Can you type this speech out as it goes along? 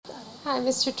Hi,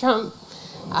 Mr. Trump.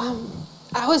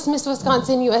 I was Miss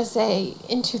Wisconsin USA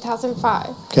in 2005.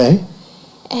 Okay.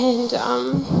 And,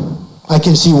 I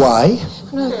can see why.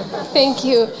 thank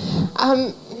you.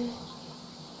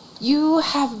 You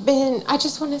have been, I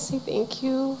just want to say thank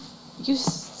you. You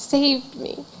saved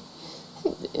me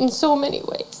in so many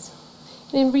ways.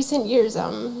 And in recent years,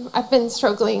 I've been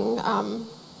struggling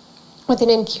with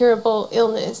an incurable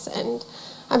illness, and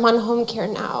I'm on home care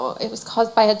now. It was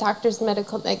caused by a doctor's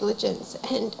medical negligence.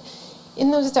 And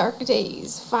in those dark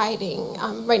days, fighting,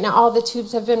 right now all the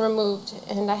tubes have been removed,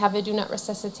 and I have a do not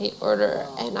resuscitate order,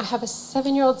 and I have a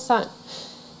 7-year-old son.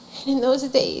 And in those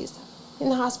days, in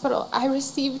the hospital, I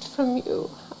received from you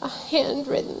a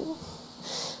handwritten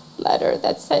letter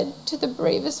that said, "To the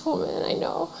bravest woman I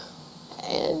know."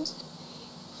 And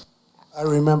I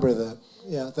remember that.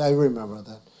 Yeah, I remember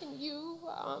that. you,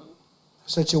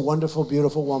 Such a wonderful,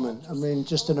 beautiful woman. I mean,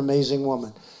 just an amazing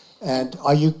woman. And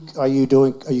are you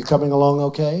coming along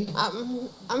okay?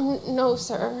 No,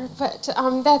 sir, but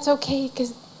that's okay,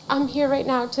 because I'm here right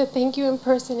now to thank you in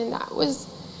person, and that was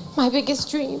my biggest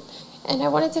dream. And I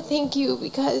wanted to thank you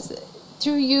because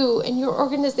through you and your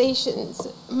organizations,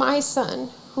 my son,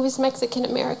 who is Mexican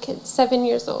American, 7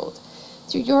 years old,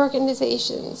 through your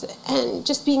organizations, and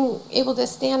just being able to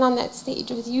stand on that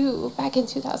stage with you back in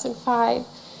 2005,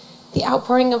 the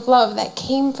outpouring of love that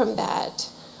came from that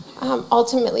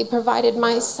ultimately provided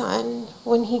my son,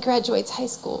 when he graduates high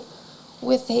school,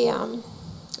 with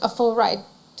a full ride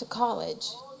to college.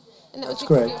 And that was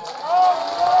great.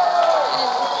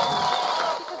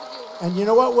 And you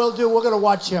know what we'll do? We're going to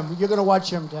watch him. You're going to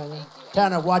watch him, Tanya.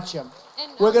 Tana, watch him.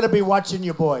 We're going to be watching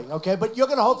your boy, okay? But you're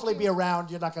going to hopefully be around.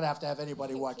 You're not going to have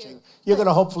anybody watching. You're going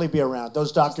to hopefully be around.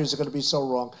 Those doctors are going to be so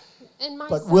wrong.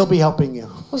 But we'll be helping you.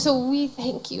 So we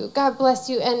thank you. God bless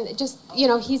you. And just,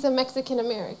 he's a Mexican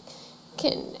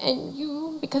American. And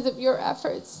you, because of your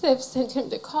efforts, have sent him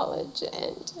to college.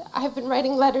 And I've been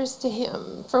writing letters to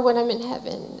him for when I'm in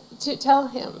heaven to tell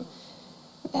him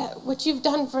that what you've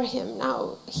done for him,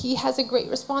 now he has a great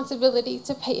responsibility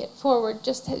to pay it forward,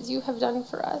 just as you have done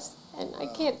for us. And I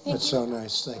can't thank you. That's so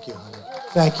nice. Thank you, honey.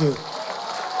 Thank you.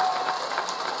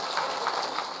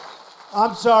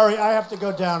 I'm sorry, I have to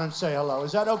go down and say hello.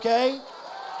 Is that okay?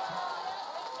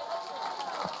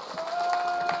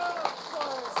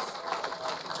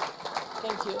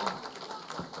 Thank you.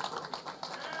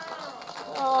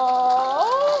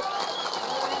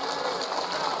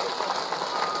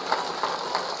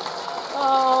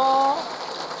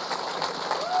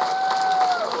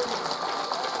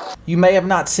 You may have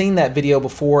not seen that video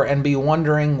before and be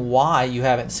wondering why you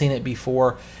haven't seen it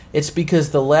before. It's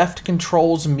because the left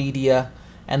controls media,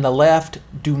 and the left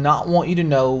do not want you to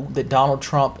know that Donald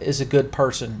Trump is a good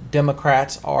person.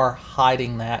 Democrats are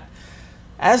hiding that.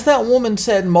 As that woman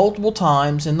said multiple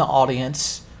times in the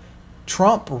audience,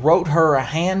 Trump wrote her a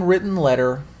handwritten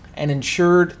letter and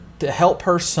ensured to help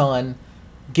her son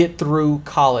get through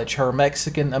college, her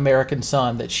Mexican-American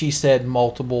son that she said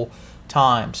multiple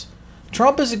times.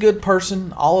 Trump is a good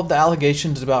person. All of the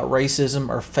allegations about racism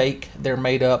are fake. They're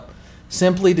made up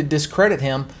simply to discredit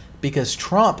him, because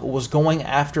Trump was going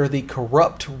after the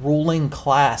corrupt ruling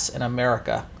class in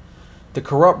America. The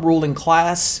corrupt ruling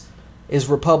class is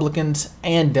Republicans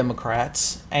and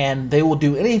Democrats, and they will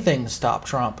do anything to stop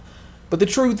Trump. But the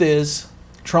truth is,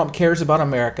 Trump cares about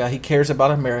America. He cares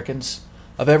about Americans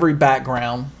of every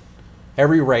background,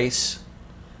 every race,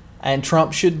 and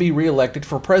Trump should be reelected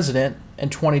for president in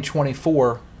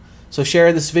 2024. So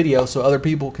share this video so other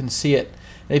people can see it.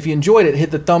 And if you enjoyed it,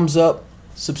 hit the thumbs up,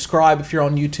 subscribe if you're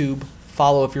on YouTube,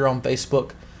 follow if you're on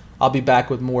Facebook. I'll be back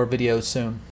with more videos soon.